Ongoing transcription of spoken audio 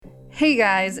Hey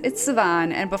guys, it's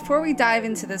Sivan, and before we dive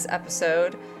into this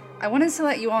episode, I wanted to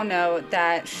let you all know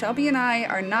that Shelby and I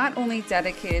are not only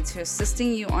dedicated to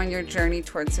assisting you on your journey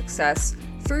towards success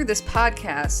through this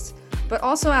podcast, but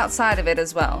also outside of it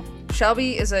as well.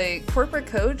 Shelby is a corporate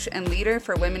coach and leader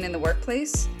for women in the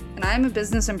workplace, and I am a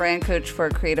business and brand coach for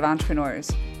creative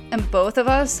entrepreneurs. And both of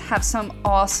us have some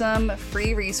awesome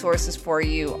free resources for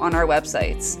you on our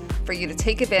websites for you to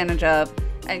take advantage of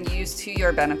and use to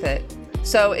your benefit.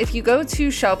 So if you go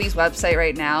to Shelby's website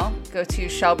right now, go to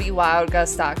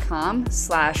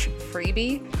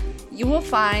shelbywildgust.com/freebie, you will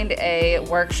find a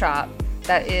workshop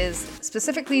that is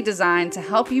specifically designed to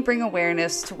help you bring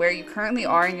awareness to where you currently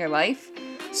are in your life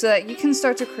so that you can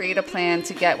start to create a plan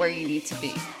to get where you need to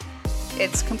be.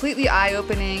 It's completely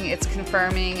eye-opening, it's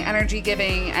confirming,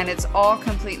 energy-giving, and it's all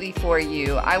completely for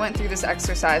you. I went through this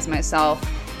exercise myself,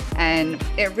 and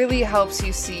it really helps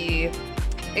you see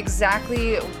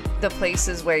exactly the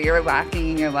places where you're lacking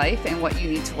in your life and what you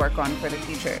need to work on for the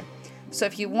future. So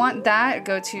if you want that,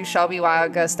 go to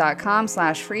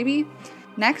shelbywildgust.com/freebie.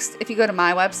 Next, if you go to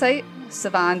my website,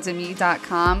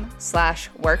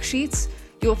 savandemi.com/worksheets,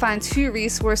 you will find 2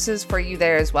 resources for you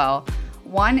there as well.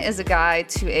 One is a guide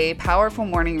to a powerful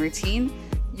morning routine.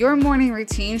 Your morning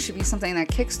routine should be something that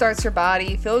kickstarts your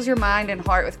body, fills your mind and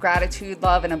heart with gratitude,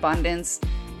 love, and abundance.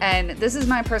 And this is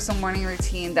my personal morning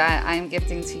routine that I am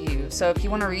gifting to you. So if you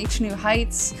want to reach new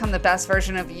heights, become the best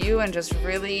version of you, and just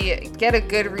really get a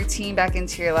good routine back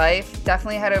into your life,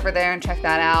 definitely head over there and check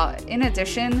that out. In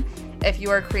addition, if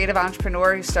you are a creative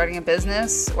entrepreneur who's starting a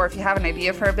business, or if you have an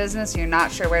idea for a business and you're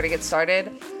not sure where to get started,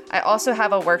 I also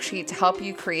have a worksheet to help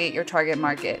you create your target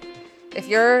market. If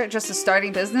you're just a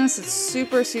starting business, it's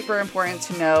super, super important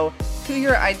to know who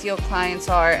your ideal clients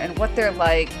are and what they're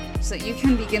like so that you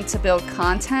can begin to build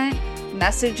content,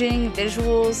 messaging,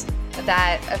 visuals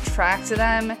that attract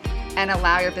them and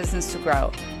allow your business to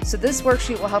grow. So this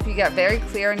worksheet will help you get very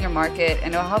clear on your market,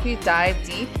 and it will help you dive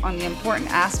deep on the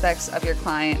important aspects of your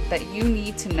client that you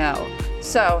need to know.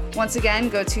 So once again,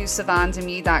 go to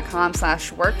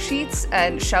savandemi.com/worksheets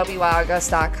and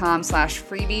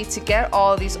shelbywildgust.com/freebie to get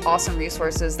all of these awesome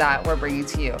resources that we're bringing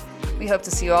to you. We hope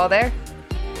to see you all there.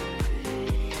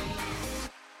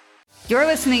 You're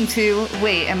listening to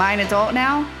Wait, Am I an Adult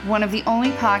Now? One of the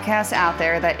only podcasts out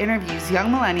there that interviews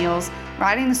young millennials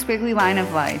riding the squiggly line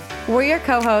of life. We're your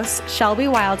co-hosts, Shelby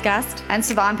Wildgust and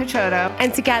Sivan Picciotto.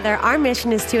 And together, our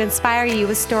mission is to inspire you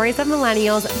with stories of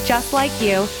millennials just like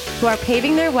you who are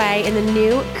paving their way in the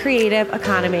new creative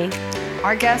economy.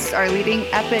 Our guests are leading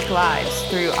epic lives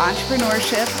through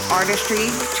entrepreneurship, artistry,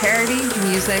 charity,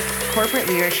 music, corporate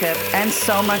leadership, and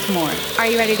so much more. Are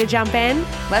you ready to jump in?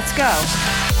 Let's go.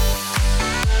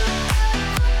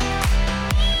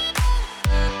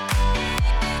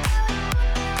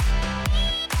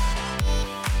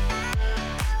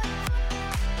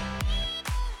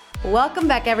 Welcome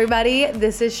back, everybody.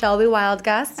 This is Shelby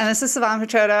Wildgust. And this is Sivan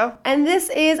Picciotto. And this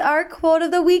is our Quote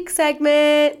of the Week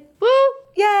segment. Woo!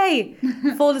 Yay!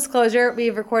 Full disclosure,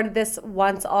 we've recorded this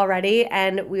once already,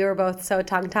 and we were both so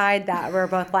tongue-tied that we're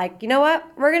both like, you know what?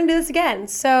 We're going to do this again.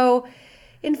 So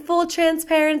in full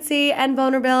transparency and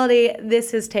vulnerability,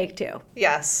 this is take 2.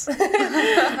 Yes.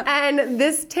 And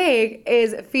this take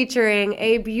is featuring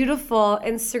a beautiful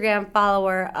Instagram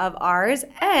follower of ours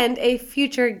and a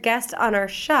future guest on our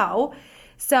show.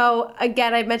 So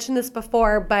again, I mentioned this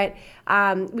before, but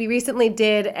we recently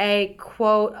did a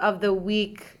Quote of the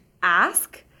Week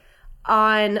ask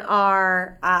on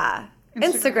our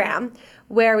Instagram,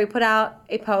 where we put out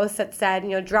a post that said,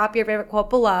 drop your favorite quote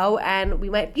below and we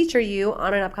might feature you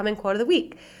on an upcoming Quote of the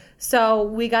Week. So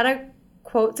we got a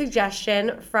quote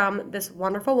suggestion from this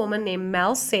wonderful woman named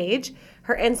Mel Sage.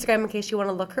 Her Instagram, in case you want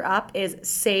to look her up, is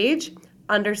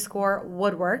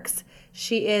Sage_Woodworks.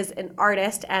 She is an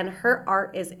artist and her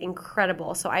art is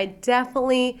incredible. So I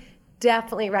definitely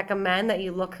recommend that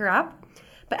you look her up.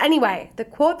 But anyway, the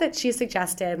quote that she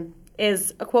suggested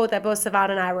is a quote that both Sivan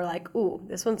and I were like, ooh,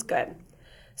 this one's good.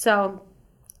 So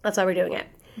that's why we're doing it.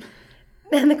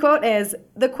 And the quote is,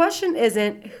 "The question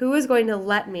isn't who is going to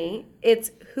let me,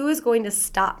 it's who is going to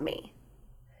stop me."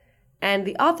 And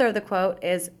the author of the quote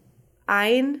is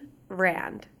Ayn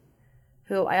Rand,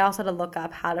 who I also had to look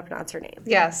up how to pronounce her name.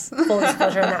 Yes. Full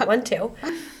disclosure on that one too.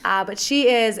 But she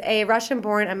is a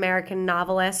Russian-born American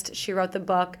novelist. She wrote the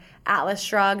book Atlas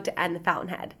Shrugged and The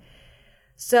Fountainhead.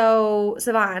 So,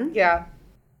 Sivan. Yeah.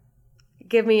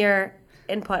 Give me your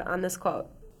input on this quote.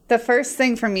 The first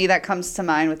thing for me that comes to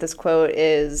mind with this quote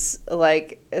is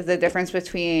like the difference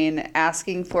between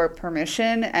asking for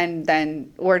permission and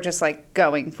then, or just like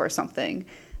going for something.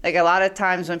 Like a lot of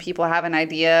times when people have an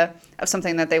idea of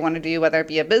something that they want to do, whether it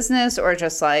be a business or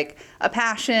just like a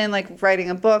passion, like writing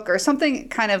a book or something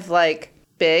kind of like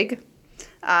big,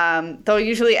 they'll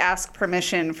usually ask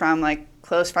permission from like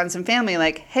close friends and family,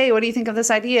 like, hey, what do you think of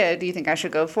this idea? Do you think I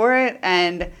should go for it?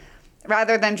 And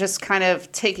rather than just kind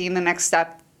of taking the next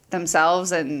step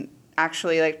themselves and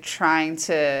actually like trying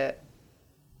to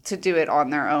do it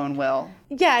on their own will.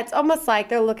 Yeah, it's almost like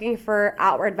they're looking for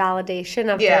outward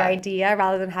validation of their idea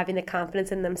rather than having the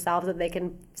confidence in themselves that they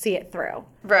can see it through.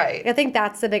 Right. I think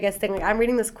that's the biggest thing. Like, I'm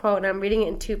reading this quote and I'm reading it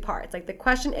in two parts. Like, the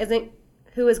question isn't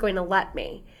who is going to let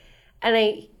me. And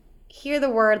I hear the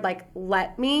word like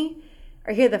let me,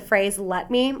 or hear the phrase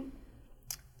let me,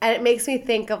 and it makes me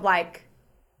think of like,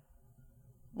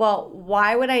 well,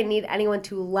 why would I need anyone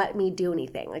to let me do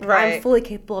anything? Like, I'm fully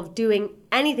capable of doing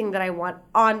anything that I want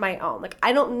on my own. Like,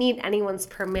 I don't need anyone's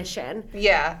permission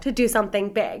to do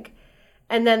something big.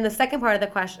 And then the second part of the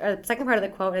question, or the second part of the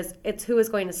quote is, it's who is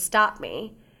going to stop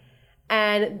me.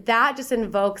 And that just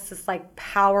invokes this like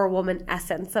power woman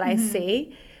essence that I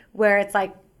see, where it's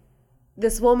like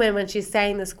this woman, when she's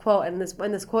saying this quote, and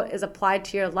when this quote is applied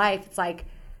to your life, it's like,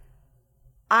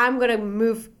 I'm going to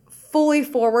move fully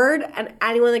forward, and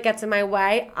anyone that gets in my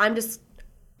way,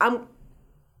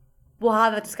 we'll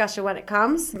have a discussion when it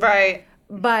comes. Right.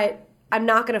 But I'm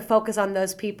not going to focus on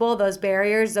those people, those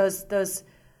barriers, those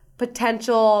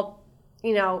potential,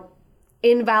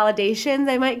 invalidations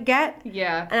I might get.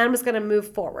 Yeah. And I'm just going to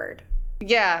move forward.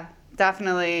 Yeah,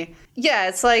 definitely. Yeah,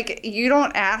 it's like you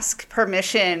don't ask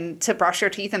permission to brush your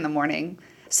teeth in the morning.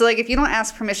 So, like, if you don't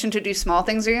ask permission to do small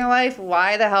things in your life,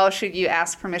 why the hell should you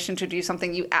ask permission to do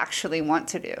something you actually want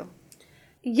to do?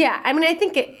 Yeah, I mean, I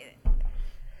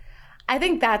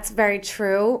think that's very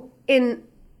true. In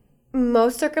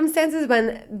most circumstances,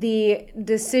 when the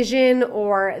decision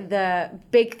or the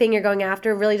big thing you're going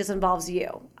after really just involves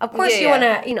you. Of course, you want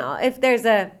to, if there's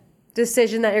a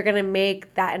decision that you're going to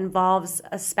make that involves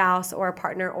a spouse or a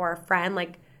partner or a friend,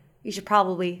 like, you should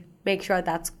probably make sure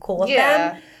that's cool with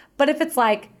them. But if it's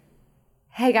like,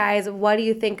 hey guys, what do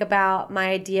you think about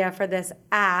my idea for this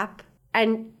app?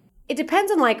 And it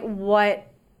depends on like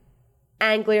what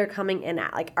angle you're coming in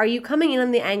at. Like, are you coming in on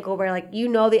the angle where like,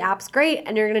 the app's great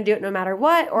and you're going to do it no matter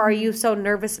what? Or are you so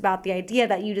nervous about the idea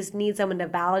that you just need someone to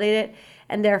validate it?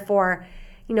 And therefore,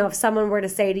 if someone were to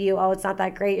say to you, oh, it's not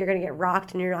that great, you're going to get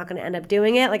rocked and you're not going to end up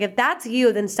doing it. Like, if that's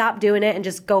you, then stop doing it and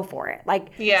just go for it. Like,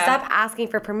 stop asking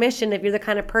for permission if you're the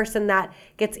kind of person that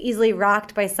gets easily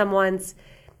rocked by someone's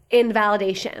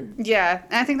invalidation. Yeah.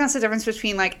 And I think that's the difference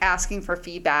between, like, asking for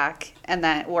feedback and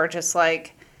that, or just,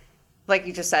 like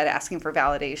you just said, asking for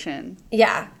validation.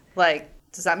 Yeah. Like,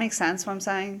 does that make sense what I'm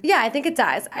saying? Yeah, I think it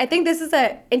does. I think this is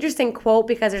an interesting quote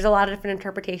because there's a lot of different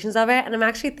interpretations of it. And I'm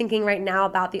actually thinking right now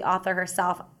about the author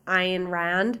herself, Ayn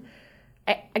Rand.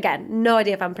 Again, no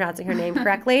idea if I'm pronouncing her name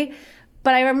correctly.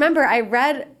 But I remember I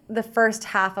read the first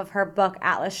half of her book,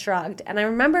 Atlas Shrugged. And I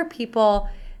remember people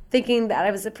thinking that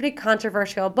it was a pretty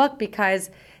controversial book because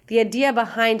the idea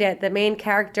behind it, the main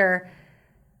character,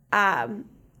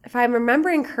 if I'm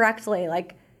remembering correctly,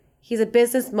 like, he's a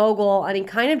business mogul and he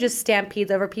kind of just stampedes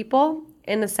over people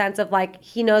in the sense of like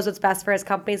he knows what's best for his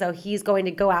company, so he's going to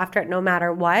go after it no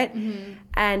matter what. Mm-hmm.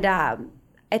 And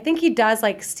I think he does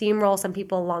like steamroll some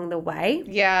people along the way.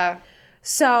 Yeah.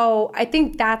 So I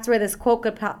think that's where this quote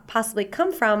could possibly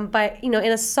come from. But, in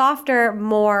a softer,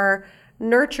 more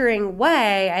nurturing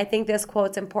way, I think this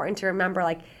quote's important to remember.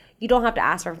 Like, you don't have to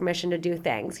ask for permission to do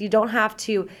things. You don't have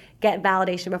to get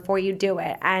validation before you do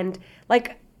it. And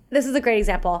like, this is a great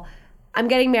example. I'm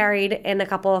getting married in a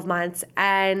couple of months,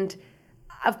 and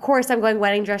of course I'm going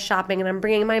wedding dress shopping, and I'm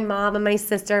bringing my mom and my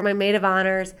sister, my maid of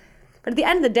honors. But at the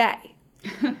end of the day,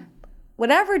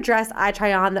 whatever dress I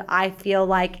try on that I feel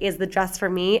like is the dress for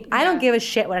me, I don't give a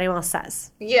shit what anyone else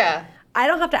says. Yeah. I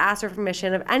don't have to ask for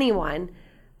permission of anyone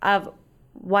of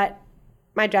what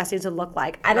my dress needs to look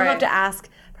like. I don't have to ask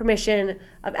permission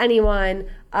of anyone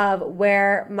of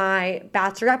where my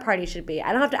bachelorette party should be.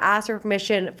 I don't have to ask for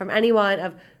permission from anyone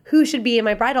of who should be in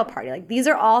my bridal party. Like, these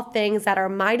are all things that are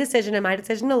my decision and my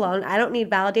decision alone. I don't need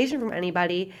validation from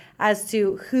anybody as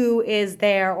to who is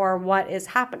there or what is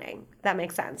happening. That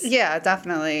makes sense. Yeah,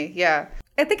 definitely. Yeah.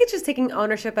 I think it's just taking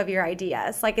ownership of your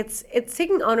ideas. Like, it's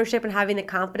taking ownership and having the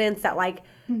confidence that, like,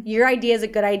 your idea is a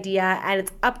good idea and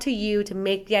it's up to you to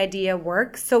make the idea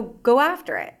work. So go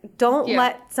after it. Don't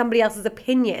let somebody else's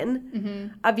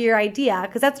opinion of your idea,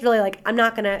 because that's really, like, I'm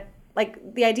not going to,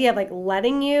 like, the idea of, like,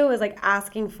 letting you is, like,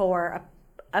 asking for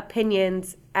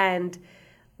opinions and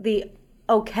the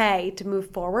okay to move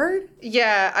forward.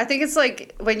 Yeah, I think it's,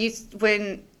 like, when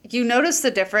you notice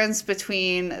the difference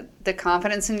between the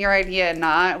confidence in your idea and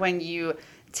not when you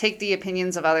take the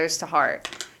opinions of others to heart.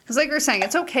 Because like we were saying,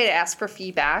 it's okay to ask for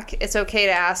feedback. It's okay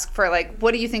to ask for like,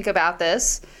 what do you think about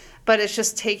this? But it's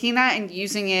just taking that and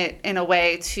using it in a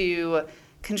way to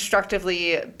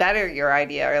constructively better your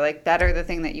idea or like better the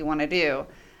thing that you want to do.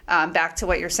 Back to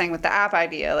what you're saying with the app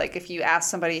idea. Like if you ask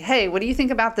somebody, hey, what do you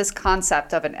think about this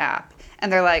concept of an app?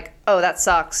 And they're like, oh, that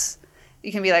sucks.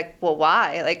 You can be like, well,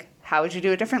 why? Like, how would you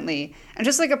do it differently? And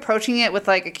just like approaching it with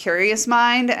like a curious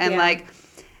mind and like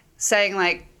saying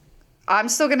like, I'm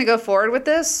still going to go forward with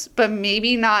this, but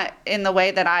maybe not in the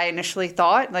way that I initially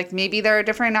thought. Like maybe there are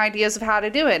different ideas of how to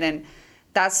do it. And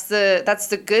that's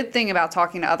the good thing about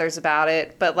talking to others about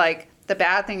it. But like the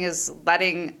bad thing is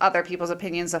letting other people's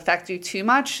opinions affect you too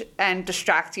much and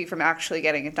distract you from actually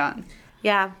getting it done.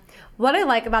 Yeah. What I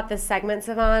like about this segment,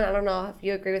 Savon, I don't know if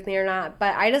you agree with me or not,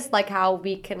 but I just like how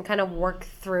we can kind of work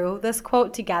through this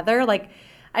quote together. Like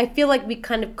I feel like we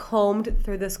kind of combed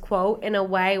through this quote in a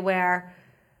way where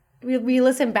we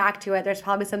listen back to it. There's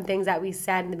probably some things that we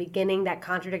said in the beginning that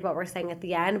contradict what we're saying at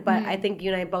the end. But I think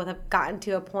you and I both have gotten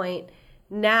to a point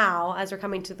now, as we're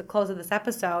coming to the close of this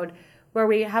episode, where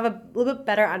we have a little bit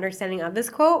better understanding of this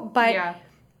quote. But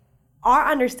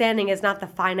our understanding is not the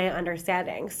finite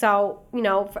understanding. So, you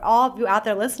know, for all of you out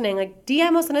there listening, like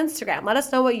DM us on Instagram. Let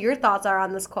us know what your thoughts are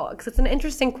on this quote. Because it's an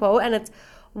interesting quote, and it's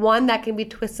one that can be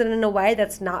twisted in a way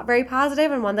that's not very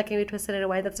positive and one that can be twisted in a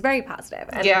way that's very positive.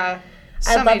 And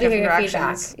I'd love to hear your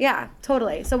feedback. Yeah,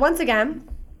 totally. So once again,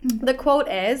 the quote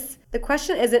is, the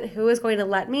question isn't who is going to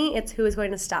let me, it's who is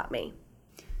going to stop me.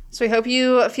 So we hope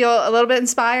you feel a little bit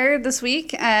inspired this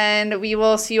week, and we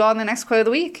will see you all in the next quote of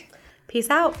the week. Peace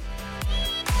out.